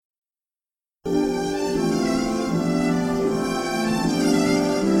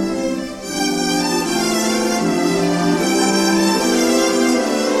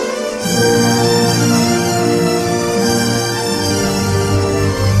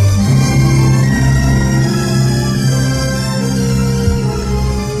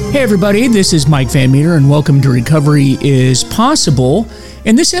Hey everybody, this is Mike Van Meter and welcome to Recovery is Possible.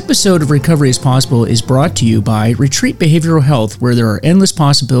 And this episode of Recovery is Possible is brought to you by Retreat Behavioral Health, where there are endless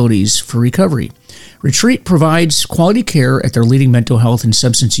possibilities for recovery. Retreat provides quality care at their leading mental health and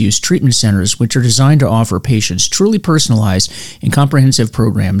substance use treatment centers, which are designed to offer patients truly personalized and comprehensive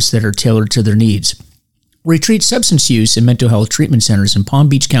programs that are tailored to their needs. Retreat substance use and mental health treatment centers in Palm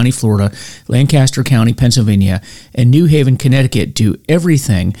Beach County, Florida, Lancaster County, Pennsylvania, and New Haven, Connecticut do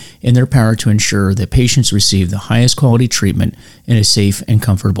everything in their power to ensure that patients receive the highest quality treatment in a safe and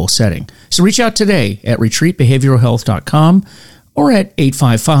comfortable setting. So reach out today at retreatbehavioralhealth.com or at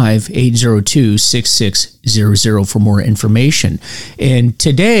 855-802-6600 for more information. And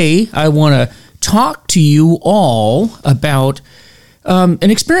today I want to talk to you all about an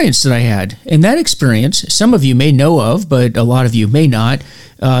experience that I had. And that experience, some of you may know of, but a lot of you may not,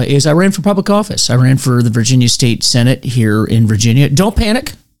 is I ran for public office. I ran for the Virginia State Senate here in Virginia. Don't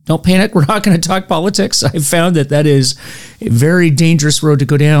panic. Don't panic. We're not going to talk politics. I found that is a very dangerous road to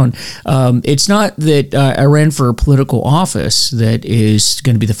go down. It's not that I ran for a political office that is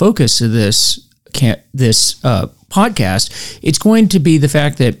going to be the focus of this podcast. It's going to be the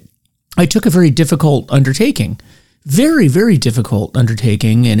fact that I took a very difficult undertaking. Very, very difficult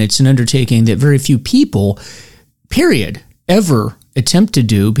undertaking, and it's an undertaking that very few people, period, ever attempt to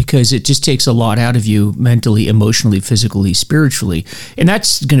do because it just takes a lot out of you mentally, emotionally, physically, spiritually. And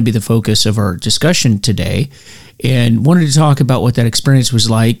that's going to be the focus of our discussion today. And wanted to talk about what that experience was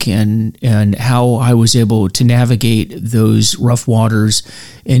like and how I was able to navigate those rough waters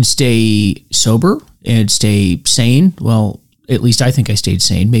and stay sober and stay sane. Well, at least I think I stayed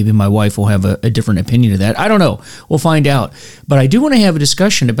sane. Maybe my wife will have a different opinion of that. I don't know. We'll find out. But I do want to have a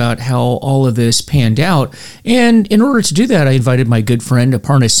discussion about how all of this panned out. And in order to do that, I invited my good friend,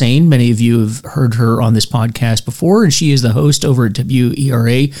 Aparna Sain. Many of you have heard her on this podcast before, and she is the host over at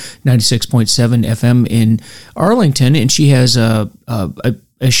WERA 96.7 FM in Arlington. And she has a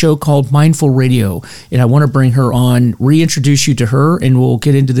show called Mindful Radio. And I want to bring her on, reintroduce you to her, and we'll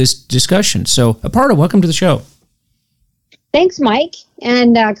get into this discussion. So, Aparna, welcome to the show. Thanks, Mike,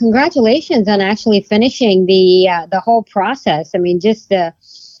 and congratulations on actually finishing the whole process. I mean, just the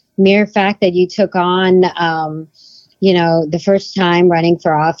mere fact that you took on, the first time running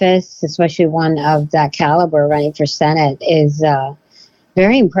for office, especially one of that caliber running for Senate, is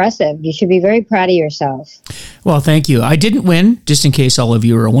very impressive. You should be very proud of yourself. Well, thank you. I didn't win, just in case all of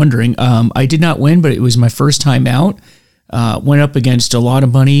you are wondering. I did not win, but it was my first time out. Went up against a lot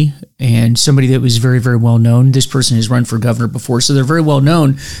of money and somebody that was very, very well known. This person has run for governor before, so they're very well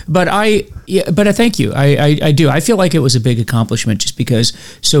known. But I thank you. I do. I feel like it was a big accomplishment just because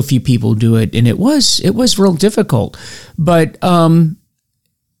so few people do it, and it was real difficult. But Aparna,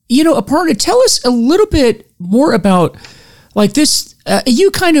 tell us a little bit more about like this.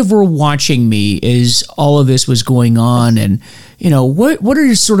 You kind of were watching me as all of this was going on, and what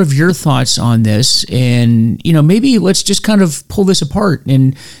are sort of your thoughts on this? And maybe let's just kind of pull this apart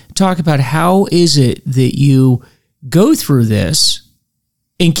and talk about how is it that you go through this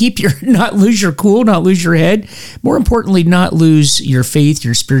and not lose your cool, not lose your head, more importantly, not lose your faith,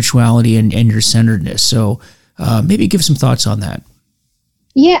 your spirituality, and your centeredness. So maybe give some thoughts on that.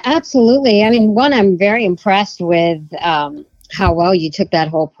 Yeah, absolutely. I mean, one, I'm very impressed with how well you took that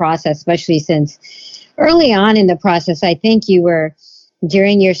whole process, especially since early on in the process, I think you were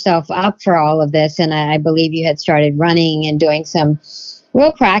gearing yourself up for all of this. And I believe you had started running and doing some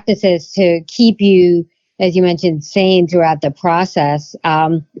real practices to keep you, as you mentioned, sane throughout the process.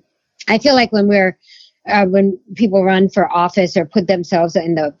 I feel like when people run for office or put themselves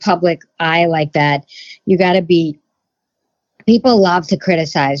in the public eye like that, you got to be, people love to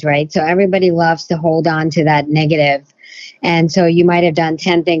criticize, right? So everybody loves to hold on to that negative. And so you might have done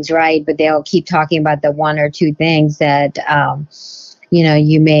 10 things right, but they'll keep talking about the one or two things that,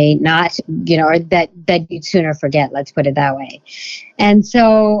 you may not, or that you'd sooner forget, let's put it that way. And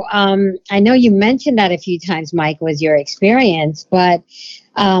so I know you mentioned that a few times, Mike, was your experience, but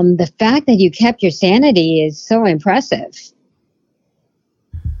the fact that you kept your sanity is so impressive.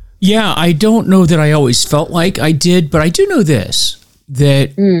 Yeah, I don't know that I always felt like I did, but I do know this,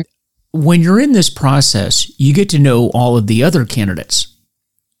 that when you're in this process, you get to know all of the other candidates.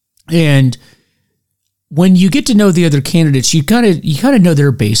 And when you get to know the other candidates, you kind of know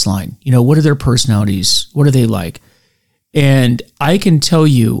their baseline. What are their personalities? What are they like? And I can tell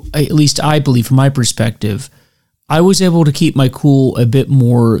you, at least I believe from my perspective, I was able to keep my cool a bit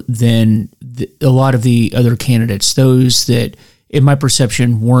more than a lot of the other candidates, those that in my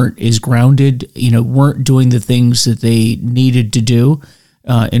perception weren't as grounded, weren't doing the things that they needed to do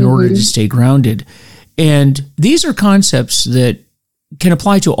in order to stay grounded. And these are concepts that can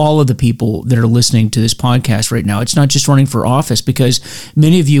apply to all of the people that are listening to this podcast right now. It's not just running for office, because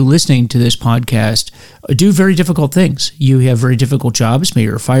many of you listening to this podcast do very difficult things. You have very difficult jobs. Maybe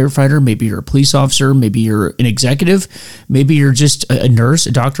you're a firefighter, maybe you're a police officer, maybe you're an executive, maybe you're just a nurse,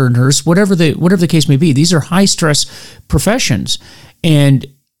 a doctor, a nurse, whatever the case may be. These are high stress professions. And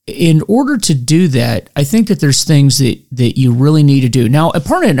in order to do that, I think that there's things that you really need to do. Now, a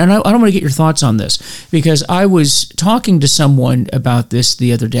part of it, and I don't want to get your thoughts on this, because I was talking to someone about this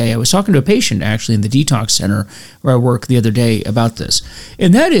the other day. I was talking to a patient, actually, in the detox center where I work the other day about this.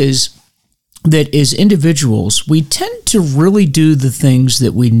 And that is that as individuals, we tend to really do the things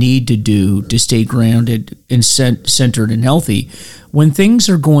that we need to do to stay grounded and centered and healthy when things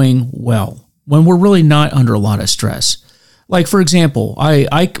are going well, when we're really not under a lot of stress. Like, for example,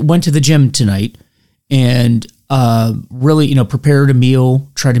 I went to the gym tonight and really, prepared a meal,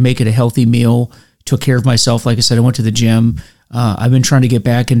 tried to make it a healthy meal, took care of myself. Like I said, I went to the gym. I've been trying to get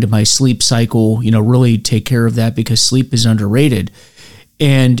back into my sleep cycle, really take care of that, because sleep is underrated.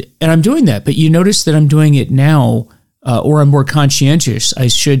 And I'm doing that. But you notice that I'm doing it now, or I'm more conscientious, I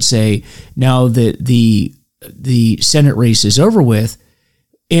should say, now that the Senate race is over with.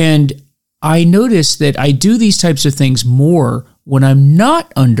 And I notice that I do these types of things more when I'm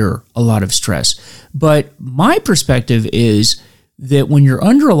not under a lot of stress. But my perspective is that when you're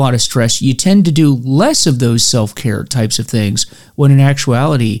under a lot of stress, you tend to do less of those self-care types of things, when in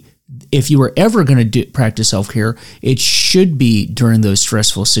actuality, if you were ever going to practice self-care, it should be during those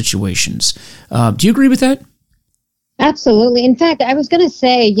stressful situations. Do you agree with that? Absolutely. In fact, I was going to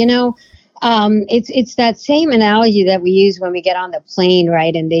say, it's that same analogy that we use when we get on the plane,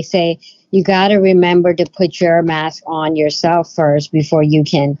 right? And they say, you got to remember to put your mask on yourself first before you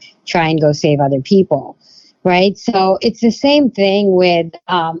can try and go save other people, right? So it's the same thing with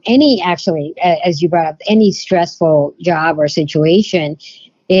as you brought up, any stressful job or situation,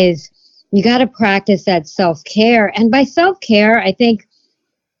 is you got to practice that self-care. And by self-care, I think,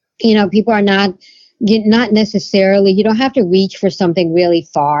 people are not necessarily, you don't have to reach for something really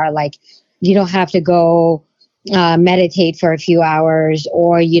far. Like, you don't have to go meditate for a few hours,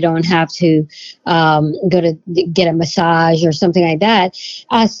 or you don't have to go to get a massage or something like that.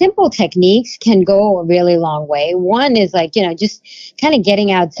 Simple techniques can go a really long way. One is just kind of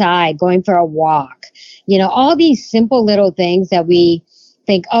getting outside, going for a walk, all these simple little things that we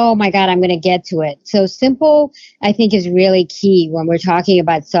think, oh my God, I'm going to get to it. So simple, I think, is really key when we're talking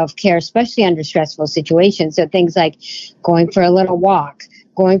about self-care, especially under stressful situations. So things like going for a little walk,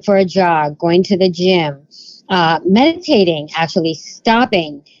 going for a jog, going to the gym, meditating, actually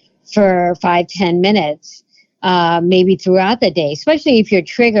stopping for 5-10 minutes, maybe throughout the day, especially if you're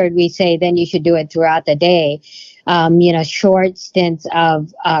triggered, we say then you should do it throughout the day. Short stints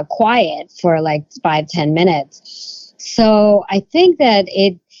of quiet for like 5-10 minutes. So I think that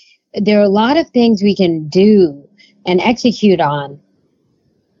there are a lot of things we can do and execute on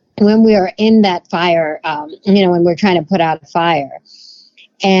when we are in that fire, when we're trying to put out a fire.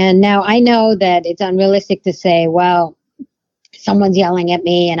 And now I know that it's unrealistic to say, well, someone's yelling at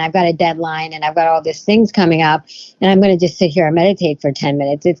me and I've got a deadline and I've got all these things coming up and I'm going to just sit here and meditate for 10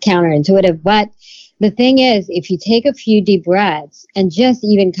 minutes. It's counterintuitive. But the thing is, if you take a few deep breaths and just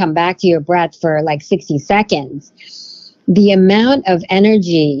even come back to your breath for like 60 seconds, the amount of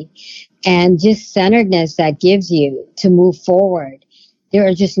energy and just centeredness that gives you to move forward, there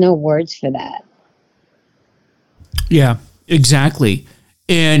are just no words for that. Yeah, exactly.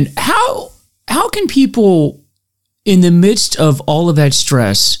 And how can people, in the midst of all of that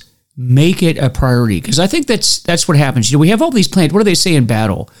stress, make it a priority? Because I think that's what happens. We have all these plans. What do they say in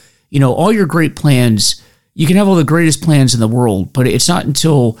battle? All your great plans, you can have all the greatest plans in the world, but it's not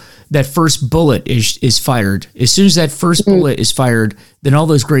until that first bullet is fired. As soon as that first bullet is fired, then all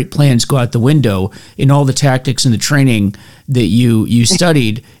those great plans go out the window, and all the tactics and the training that you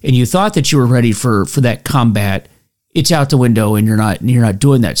studied and you thought that you were ready for that combat, it's out the window, and you're not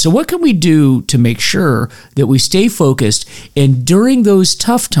doing that. So what can we do to make sure that we stay focused, and during those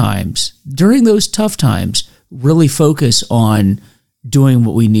tough times, really focus on doing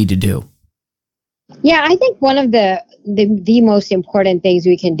what we need to do? Yeah, I think one of the most important things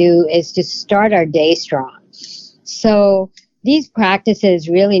we can do is to start our day strong. So these practices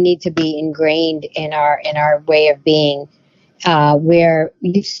really need to be ingrained in our way of being, where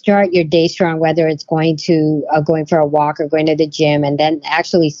you start your day strong, whether it's going for a walk or going to the gym, and then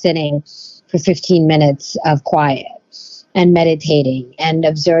actually sitting for 15 minutes of quiet and meditating and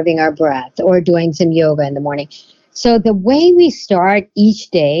observing our breath, or doing some yoga in the morning. So the way we start each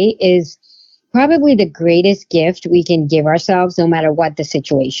day is probably the greatest gift we can give ourselves, no matter what the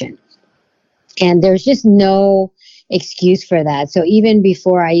situation. And there's just no excuse for that. So even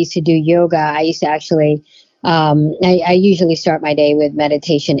before I used to do yoga, I used to actually, I usually start my day with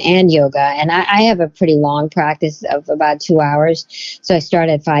meditation and yoga. And I have a pretty long practice of about 2 hours. So I start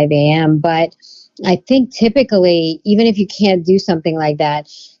at 5 a.m. But I think typically, even if you can't do something like that,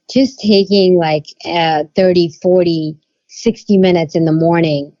 just taking like 30, 40, 60 minutes in the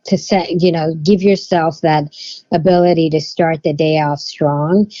morning to set, give yourself that ability to start the day off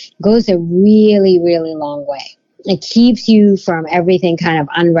strong goes a really, really long way. It keeps you from everything kind of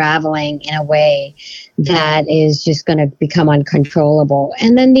unraveling in a way that is just going to become uncontrollable.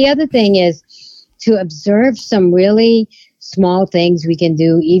 And then the other thing is to observe some really small things we can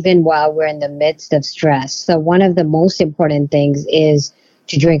do even while we're in the midst of stress. So one of the most important things is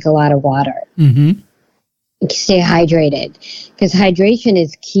to drink a lot of water. Mm-hmm. Stay hydrated, because hydration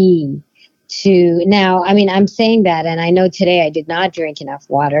is key to now. I mean, I'm saying that, and I know today I did not drink enough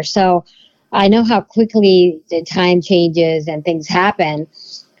water. So I know how quickly the time changes and things happen.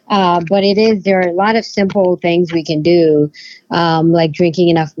 But there are a lot of simple things we can do, like drinking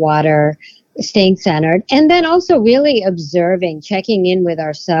enough water, staying centered, and then also really observing, checking in with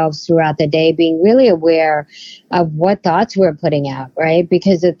ourselves throughout the day, being really aware of what thoughts we're putting out, right?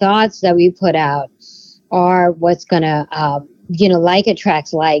 Because the thoughts that we put out are what's going to, like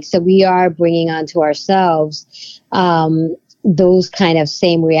attracts like. So we are bringing onto ourselves those kind of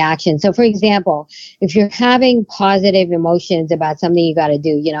same reactions. So for example, if you're having positive emotions about something you got to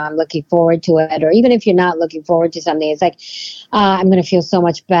do, I'm looking forward to it, or even if you're not looking forward to something, it's like, I'm going to feel so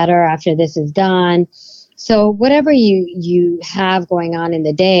much better after this is done. So whatever you have going on in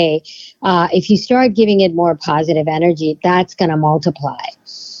the day, if you start giving it more positive energy, that's going to multiply.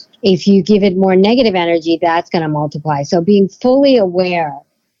 If you give it more negative energy, that's going to multiply. So being fully aware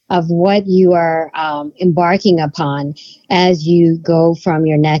of what you are embarking upon as you go from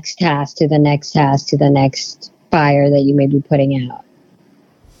your next task to the next task to the next fire that you may be putting out.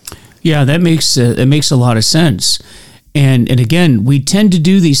 Yeah, that makes a lot of sense. And again, we tend to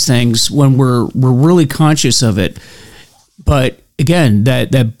do these things when we're really conscious of it. But again,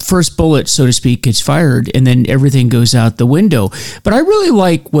 that first bullet, so to speak, gets fired, and then everything goes out the window. But I really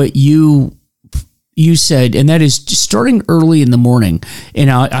like what you said, and that is starting early in the morning.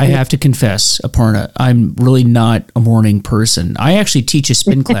 And I have to confess, Aparna, I'm really not a morning person. I actually teach a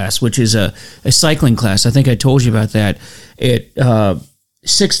spin class, which is a cycling class. I think I told you about that at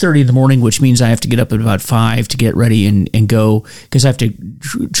 6:30 in the morning, which means I have to get up at about 5 to get ready and go, because I have to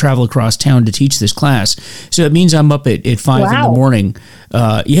travel across town to teach this class. So it means I'm up at 5 in the morning.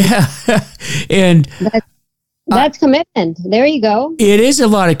 Yeah. And that's commitment. There you go. It is a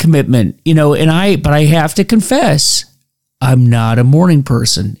lot of commitment, but I have to confess, I'm not a morning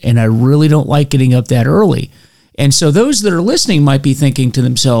person, and I really don't like getting up that early. And so those that are listening might be thinking to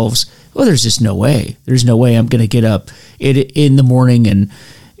themselves, well, there's just no way. There's no way I'm going to get up in the morning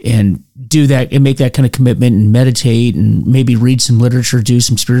and do that and make that kind of commitment and meditate and maybe read some literature, do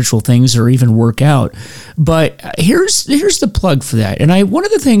some spiritual things, or even work out. But here's the plug for that. And one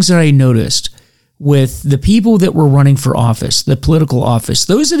of the things that I noticed with the people that were running for office, the political office,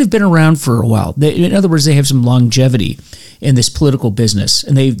 those that have been around for a while, in other words, they have some longevity in this political business,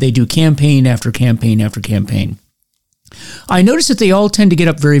 and they do campaign after campaign after campaign. I noticed that they all tend to get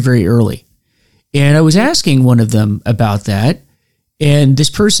up very, very early. And I was asking one of them about that, and this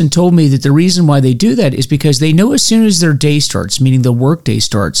person told me that the reason why they do that is because they know as soon as their day starts, meaning the work day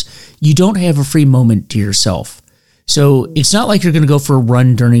starts, you don't have a free moment to yourself. So it's not like you're going to go for a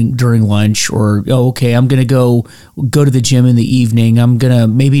run during lunch, or, I'm going to go to the gym in the evening. I'm going to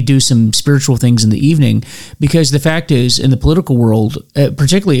maybe do some spiritual things in the evening, because the fact is, in the political world,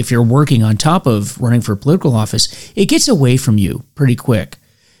 particularly if you're working on top of running for a political office, it gets away from you pretty quick.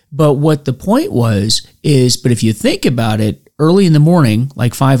 But what the point is, but if you think about it, early in the morning,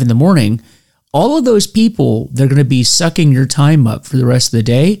 like 5 in the morning, all of those people, they're going to be sucking your time up for the rest of the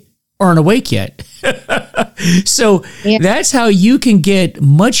day, aren't awake yet. So that's how you can get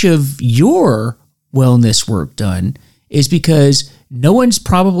much of your wellness work done, is because no one's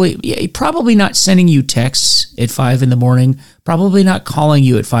probably not sending you texts at 5 in the morning, probably not calling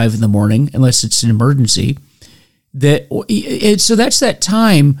you at 5 in the morning unless it's an emergency. So that's that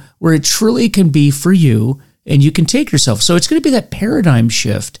time where it truly can be for you, and you can take yourself. So it's going to be that paradigm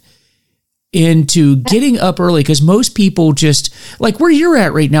shift into getting up early, because most people just, like where you're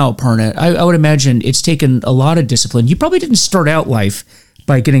at right now, Aparna, I would imagine it's taken a lot of discipline. You probably didn't start out life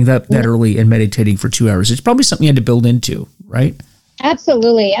by getting up that early and meditating for 2 hours. It's probably something you had to build into, right?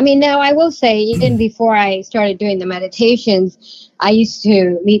 Absolutely. I mean, now I will say, even before I started doing the meditations, I used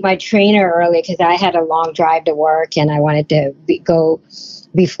to meet my trainer early because I had a long drive to work and I wanted to go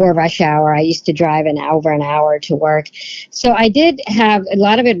before rush hour. I used to drive over an hour to work. So I did have a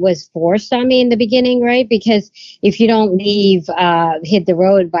lot of it was forced on me in the beginning, right? Because if you don't leave, hit the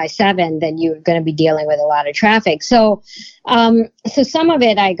road by 7, then you're going to be dealing with a lot of traffic. So some of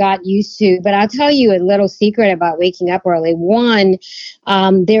it I got used to, but I'll tell you a little secret about waking up early. One,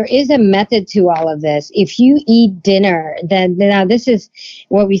 there is a method to all of this. If you eat dinner, then now this is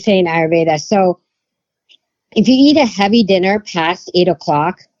what we say in Ayurveda. So if you eat a heavy dinner past 8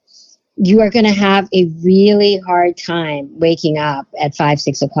 o'clock, you are going to have a really hard time waking up at 5,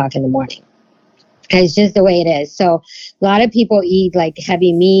 6 o'clock in the morning. And it's just the way it is. So a lot of people eat like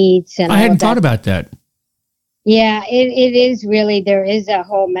heavy meats. And I hadn't thought about that. Yeah, it is really, there is a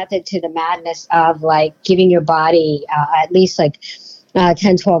whole method to the madness of like giving your body at least like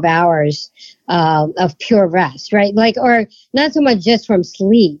 10, 12 hours of pure rest, right? Like, or not so much just from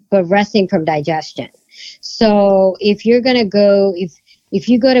sleep, but resting from digestion. So if you're going to go, if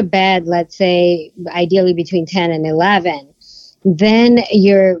you go to bed, let's say ideally between 10 and 11, then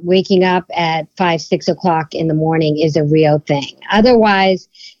you're waking up at 5, 6 o'clock in the morning is a real thing. Otherwise,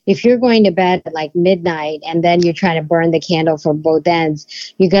 if you're going to bed at like midnight and then you're trying to burn the candle for both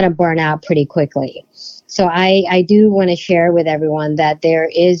ends, you're going to burn out pretty quickly. So I do want to share with everyone that there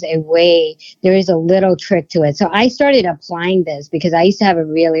is a way, there is a little trick to it. So I started applying this because I used to have a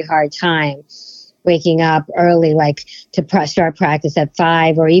really hard time waking up early, like to start practice at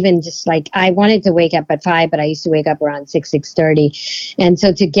 5, or even just like I wanted to wake up at 5, but I used to wake up around 6:30. And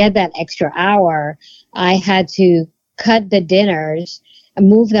so to get that extra hour, I had to cut the dinners and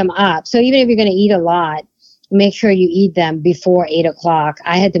move them up. So even if you're going to eat a lot, make sure you eat them before 8 o'clock.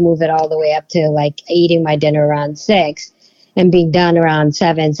 I had to move it all the way up to like eating my dinner around 6 and being done around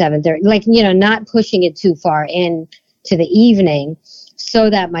 7, 7:30, like, you know, not pushing it too far in to the evening, so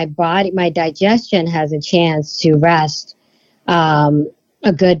that my body, my digestion has a chance to rest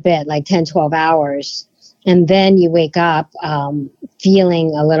a good bit, like 10, 12 hours. And then you wake up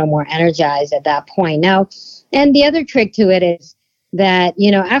feeling a little more energized at that point. Now, and the other trick to it is that,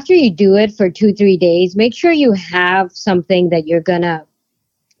 you know, after you do it for 2, 3 days, make sure you have something that you're going to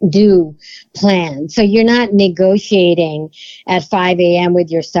do plan. So you're not negotiating at 5 a.m.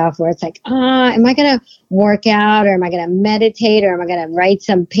 with yourself where it's like, am I going to work out, or am I going to meditate, or am I going to write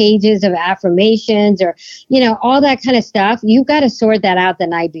some pages of affirmations, or, you know, all that kind of stuff. You've got to sort that out the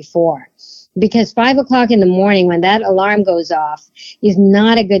night before, because 5 o'clock in the morning when that alarm goes off is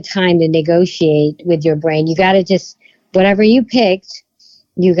not a good time to negotiate with your brain. You got to just, whatever you picked,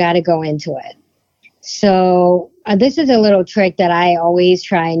 you got to go into it. So this is a little trick that I always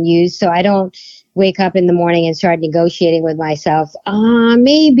try and use, so I don't wake up in the morning and start negotiating with myself.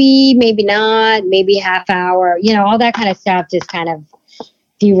 Maybe not, maybe half hour, you know, all that kind of stuff just kind of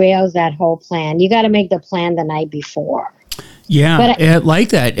derails that whole plan. You got to make the plan the night before. Yeah, I like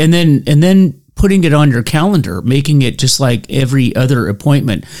that. And then putting it on your calendar, making it just like every other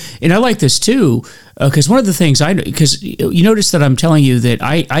appointment. And I like this too, because one of the things because you notice that I'm telling you that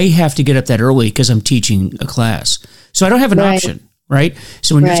I have to get up that early because I'm teaching a class. So I don't have an option, right?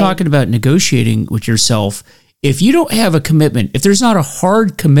 So when you're talking about negotiating with yourself, if you don't have a commitment, if there's not a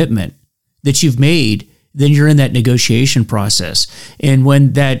hard commitment that you've made, then you're in that negotiation process. And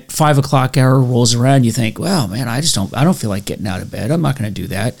when that 5 o'clock hour rolls around, you think, well, man, I don't feel like getting out of bed. I'm not going to do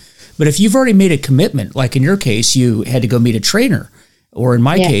that. But if you've already made a commitment, like in your case, you had to go meet a trainer, or in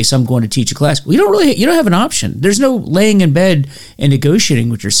my case, I'm going to teach a class. You don't have an option. There's no laying in bed and negotiating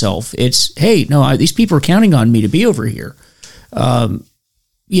with yourself. It's, hey, no, these people are counting on me to be over here.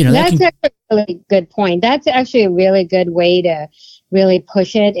 You know, that's actually a really good point. That's actually a really good way to really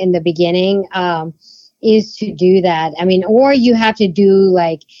push it in the beginning, is to do that. I mean, or you have to do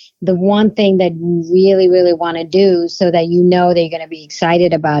like the one thing that you really, really want to do so that you know that you're going to be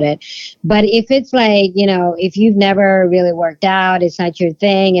excited about it. But if it's like, you know, if you've never really worked out, it's not your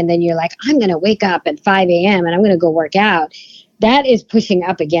thing, and then you're like, I'm going to wake up at 5 a.m. and I'm going to go work out, that is pushing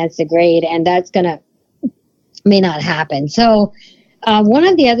up against the grade, and that's may not happen. So one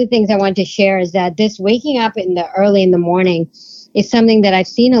of the other things I want to share is that this waking up early in the morning is something that I've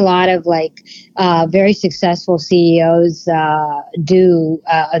seen a lot of like very successful CEOs do,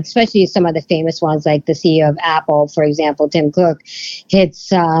 especially some of the famous ones, like the CEO of Apple, for example, Tim Cook, hits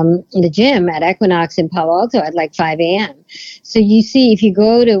the gym at Equinox in Palo Alto at like 5 a.m. So you see, if you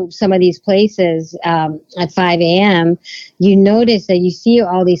go to some of these places at 5 a.m., you notice that you see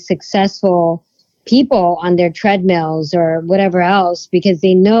all these successful people on their treadmills or whatever else, because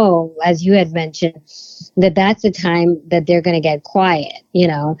they know, as you had mentioned, that that's the time that they're going to get quiet.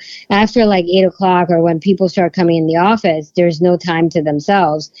 After like 8 o'clock, or when people start coming in the office, there's no time to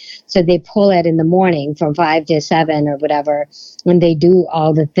themselves. So they pull it in the morning from 5 to 7 or whatever, when they do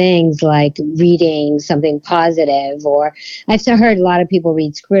all the things like reading something positive, or I've heard a lot of people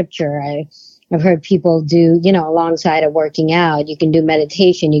read scripture. I've heard people do, alongside of working out, you can do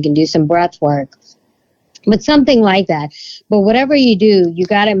meditation, you can do some breath work, but something like that. But whatever you do, you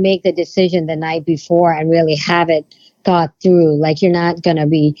got to make the decision the night before and really have it thought through. Like, you're not going to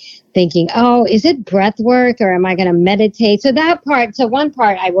be thinking, oh, is it breath work, or am I going to meditate? So one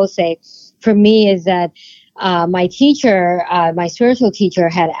part I will say for me is that my teacher, my spiritual teacher,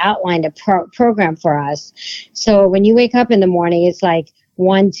 had outlined a program for us. So when you wake up in the morning, it's like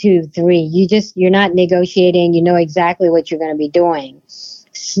 1, 2, 3. You're not negotiating. You know exactly what you're going to be doing.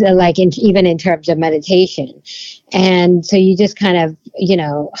 So like even in terms of meditation. And so you just kind of,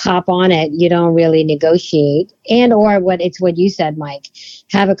 hop on it. You don't really negotiate. And or what you said, Mike,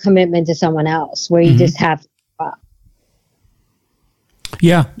 have a commitment to someone else where you just have to.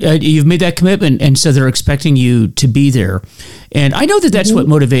 Yeah, you've made that commitment, and so they're expecting you to be there. And I know that that's what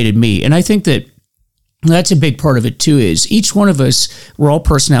motivated me, and I think that that's a big part of it too, is each one of us, we're all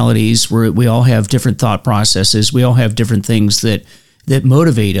personalities, we all have different thought processes, we all have different things that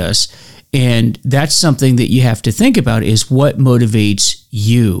motivate us, and that's something that you have to think about, is what motivates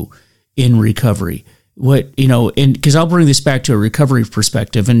you in recovery. And because I'll bring this back to a recovery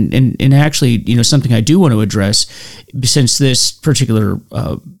perspective, and actually, something I do want to address, since this particular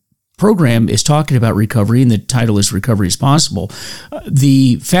program is talking about recovery, and the title is Recovery is Possible.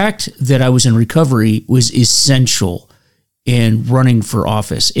 The fact that I was in recovery was essential in running for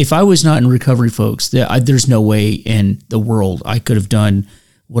office. If I was not in recovery, folks, there's no way in the world I could have done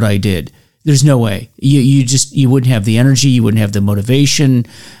what I did. There's no way. You wouldn't have the energy. You wouldn't have the motivation.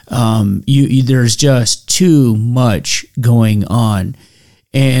 There's just too much going on.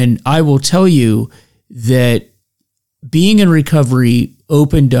 And I will tell you that being in recovery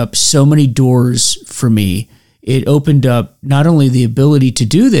opened up so many doors for me. It opened up not only the ability to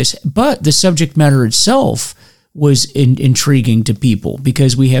do this, but the subject matter itself was intriguing to people,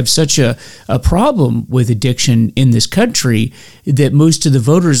 because we have such a problem with addiction in this country that most of the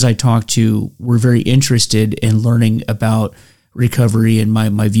voters I talked to were very interested in learning about recovery and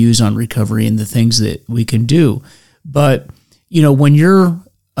my views on recovery and the things that we can do. But, when you're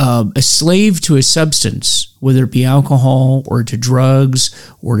a slave to a substance, whether it be alcohol or to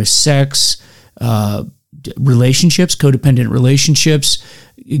drugs or to sex, relationships, codependent relationships,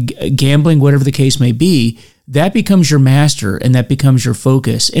 gambling, whatever the case may be, that becomes your master and that becomes your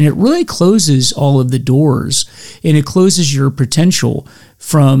focus. And it really closes all of the doors, and it closes your potential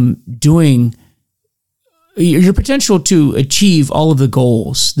from doing your potential to achieve all of the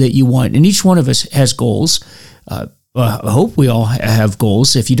goals that you want. And each one of us has goals. I hope we all have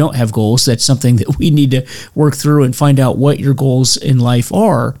goals. If you don't have goals, that's something that we need to work through and find out what your goals in life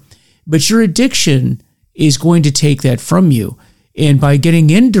are. But your addiction is going to take that from you. And by getting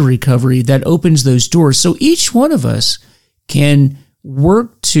into recovery, that opens those doors. So each one of us can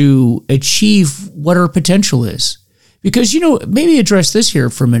work to achieve what our potential is. Because, maybe address this here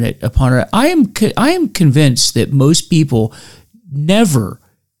for a minute, Aparna. I am convinced that most people never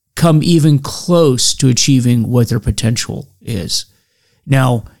come even close to achieving what their potential is.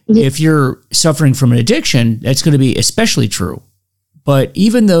 Now, if you're suffering from an addiction, that's going to be especially true. But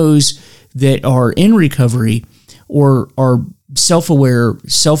even those that are in recovery or are self-aware,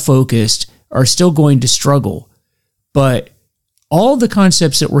 self-focused, are still going to struggle. But all the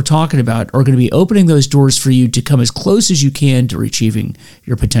concepts that we're talking about are going to be opening those doors for you to come as close as you can to achieving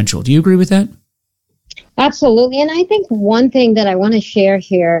your potential. Do you agree with that? Absolutely. And I think one thing that I want to share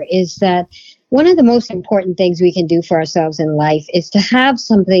here is that one of the most important things we can do for ourselves in life is to have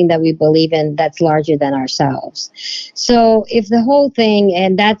something that we believe in that's larger than ourselves. So if the whole thing,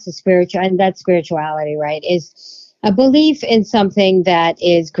 and that's spirituality, right, is a belief in something that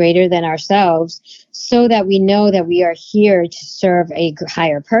is greater than ourselves, so that we know that we are here to serve a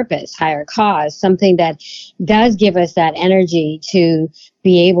higher purpose, higher cause, something that does give us that energy to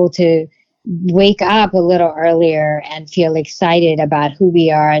be able to wake up a little earlier and feel excited about who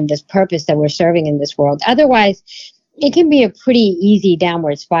we are and this purpose that we're serving in this world. Otherwise, it can be a pretty easy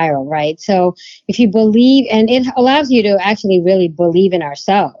downward spiral, right? So if you believe, and it allows you to actually really believe in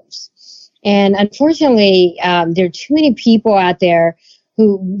ourselves. And unfortunately, there are too many people out there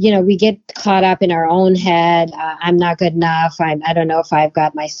who, we get caught up in our own head. I'm not good enough. I don't know if I've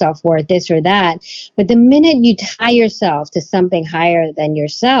got my self-worth, this or that. But the minute you tie yourself to something higher than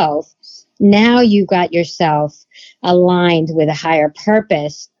yourself, now you got yourself aligned with a higher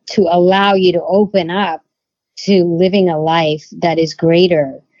purpose to allow you to open up to living a life that is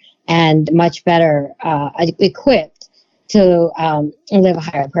greater and much better equipped to live a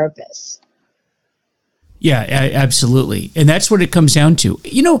higher purpose. Yeah, absolutely. And that's what it comes down to.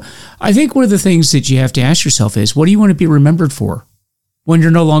 You know, I think one of the things that you have to ask yourself is, what do you want to be remembered for when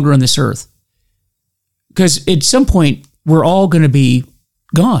you're no longer on this earth? Because at some point, we're all going to be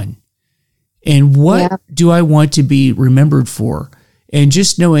gone. And what do I want to be remembered for? And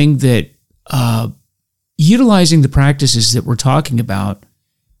just knowing that utilizing the practices that we're talking about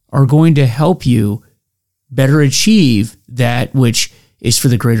are going to help you better achieve that which is for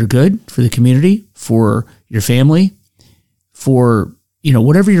the greater good, for the community, for your family, for, you know,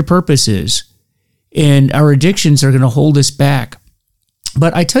 whatever your purpose is. And our addictions are going to hold us back.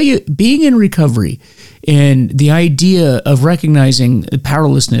 But I tell you, being in recovery and the idea of recognizing the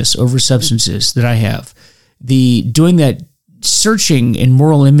powerlessness over substances that I have, the doing that searching and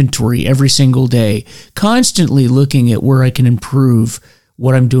moral inventory every single day, constantly looking at where I can improve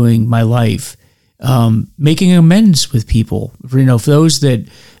what I'm doing, my life, making amends with people, you know, for those that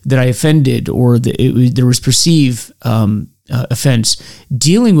I offended or there was perceived offense,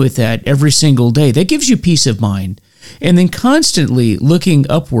 dealing with that every single day, that gives you peace of mind. And then constantly looking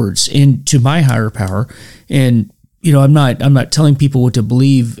upwards into my higher power. And, you know, I'm not telling people what to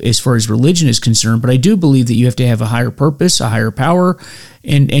believe as far as religion is concerned, but I do believe that you have to have a higher purpose, a higher power,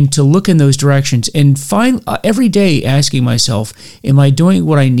 and to look in those directions and find every day asking myself, am I doing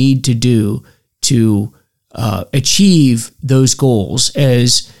what I need to do to achieve those goals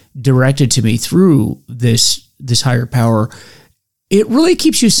as directed to me through this higher power? It really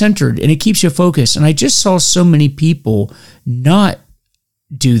keeps you centered and it keeps you focused. And I just saw so many people not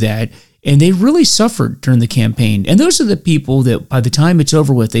do that, and they really suffered during the campaign. And those are the people that by the time it's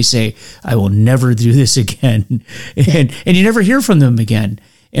over with, they say, I will never do this again. and you never hear from them again.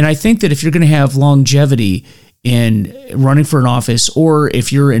 And I think that if you're going to have longevity in running for an office, or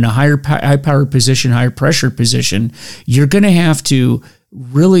if you're in a high power position, higher pressure position, you're going to have to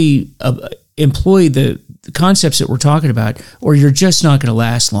really employ the concepts that we're talking about, or you're just not going to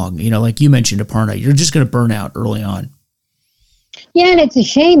last long. You know, like you mentioned, Aparna, you're just going to burn out early on. Yeah, and it's a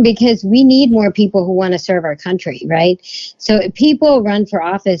shame because we need more people who want to serve our country, right? So if people run for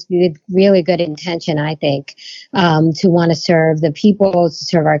office with really good intention, I think, to want to serve the people, to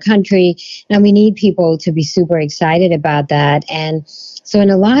serve our country. And we need people to be super excited about that. And so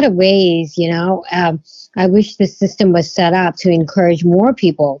in a lot of ways, you know, I wish the system was set up to encourage more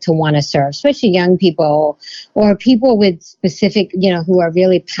people to want to serve, especially young people or people with specific, you know, who are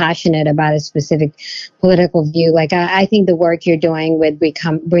really passionate about a specific political view. Like I think the work you're doing with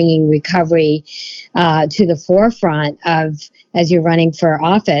bringing recovery to the forefront of as you're running for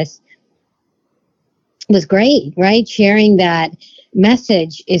office was great, right? Sharing that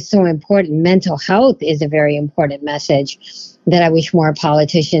message is so important. Mental health is a very important message that I wish more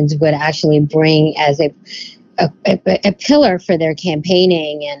politicians would actually bring as a pillar for their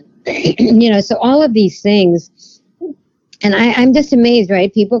campaigning. And, you know, so all of these things, and I'm just amazed,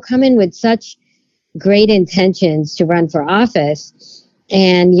 right? People come in with such great intentions to run for office,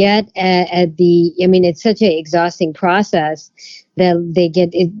 and yet it's such an exhausting process that they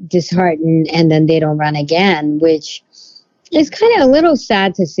get disheartened and then they don't run again, which it's kind of a little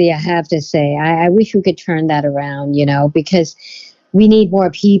sad to see, I have to say. I wish we could turn that around, you know, because we need more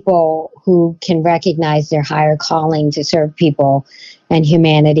people who can recognize their higher calling to serve people and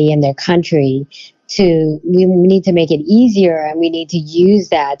humanity and their country. We need to make it easier, and we need to use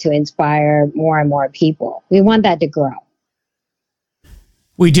that to inspire more and more people. We want that to grow.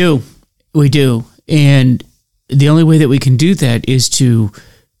 We do. And the only way that we can do that is to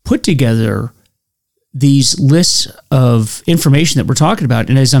put together these lists of information that we're talking about.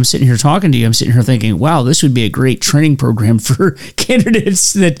 And as I'm sitting here talking to you, I'm sitting here thinking, wow, this would be a great training program for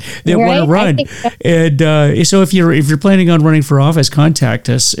candidates that want to run. So. And so if you're planning on running for office, contact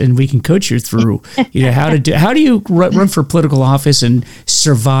us and we can coach you through, you know, how do you run for political office and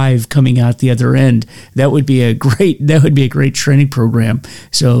survive coming out the other end. That would be a great training program.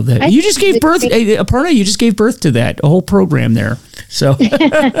 So that you just gave birth, Aparna, you just gave birth to that, a whole program there. So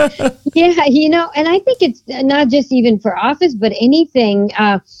yeah, you know, and I think it's not just even for office, but anything.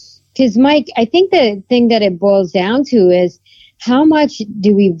 Because Mike, I think the thing that it boils down to is how much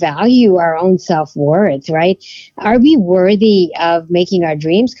do we value our own self-worth, right? Are we worthy of making our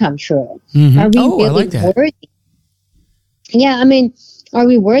dreams come true? Mm-hmm. Are we really worthy? Yeah, I mean, are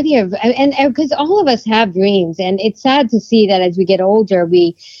we worthy of, and because all of us have dreams, and it's sad to see that as we get older,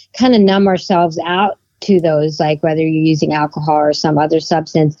 we kind of numb ourselves out to those, like whether you're using alcohol or some other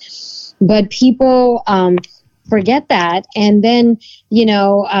substance. But people forget that. And then,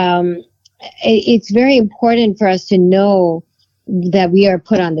 it's very important for us to know that we are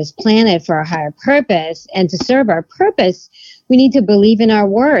put on this planet for a higher purpose, and to serve our purpose, we need to believe in our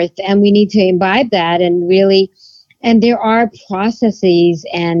worth, and we need to imbibe that, and really, and there are processes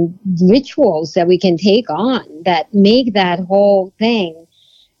and rituals that we can take on that make that whole thing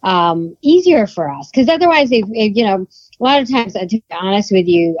easier for us. Because otherwise, if a lot of times, to be honest with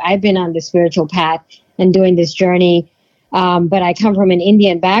you, I've been on the spiritual path and doing this journey. But I come from an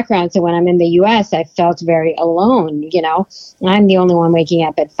Indian background, so when I'm in the U.S., I felt very alone. I'm the only one waking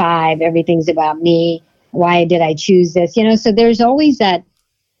up at 5. Everything's about me. Why did I choose this? So there's always that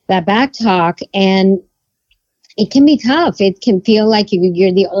back talk, and it can be tough. It can feel like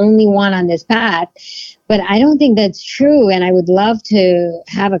you're the only one on this path, but I don't think that's true. And I would love to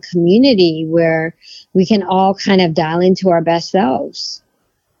have a community where we can all kind of dial into our best selves.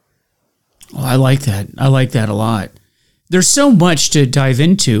 Oh, I like that. I like that a lot. There's so much to dive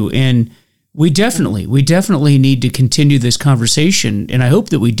into, and we definitely need to continue this conversation, and I hope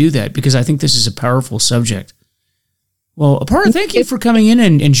that we do that, because I think this is a powerful subject. Well, Aparna, thank you for coming in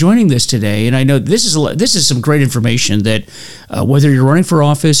and joining this today. And I know this is some great information that whether you're running for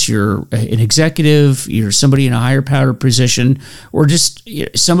office, you're an executive, you're somebody in a higher power position, or just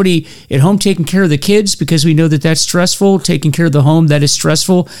somebody at home taking care of the kids, because we know that that's stressful, taking care of the home, that is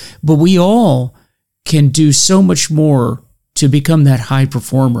stressful, but we all can do so much more to become that high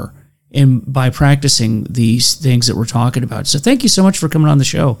performer, and by practicing these things that we're talking about. So thank you so much for coming on the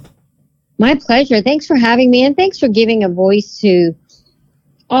show. My pleasure. Thanks for having me, and thanks for giving a voice to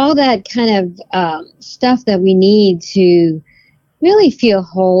all that kind of stuff that we need to really feel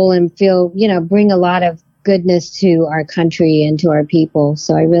whole and feel, bring a lot of goodness to our country and to our people.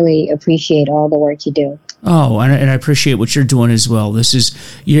 So I really appreciate all the work you do. Oh, and I appreciate what you're doing as well. This is,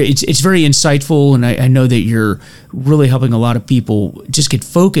 it's very insightful, and I know that you're really helping a lot of people just get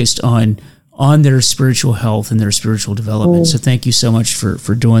focused on their spiritual health and their spiritual development. So thank you so much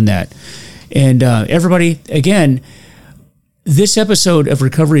for doing that. And everybody, again, this episode of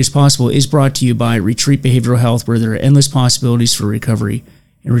Recovery is Possible is brought to you by Retreat Behavioral Health, where there are endless possibilities for recovery.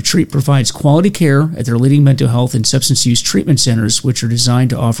 And Retreat provides quality care at their leading mental health and substance use treatment centers, which are designed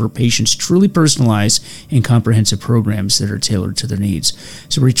to offer patients truly personalized and comprehensive programs that are tailored to their needs.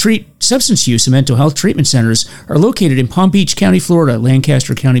 So Retreat Substance Use and Mental Health Treatment Centers are located in Palm Beach County, Florida,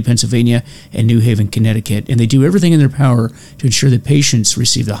 Lancaster County, Pennsylvania, and New Haven, Connecticut. And they do everything in their power to ensure that patients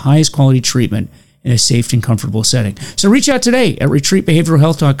receive the highest quality treatment in a safe and comfortable setting. So reach out today at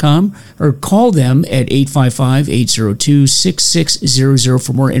retreatbehavioralhealth.com or call them at 855-802-6600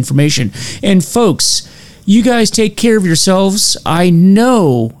 for more information. And folks, you guys take care of yourselves. I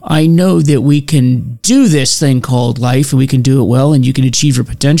know that we can do this thing called life, and we can do it well, and you can achieve your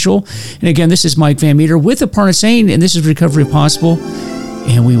potential. And again, this is Mike Van Meter with Aparna Sain, and this is Recovery Possible.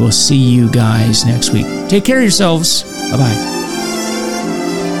 And we will see you guys next week. Take care of yourselves. Bye-bye.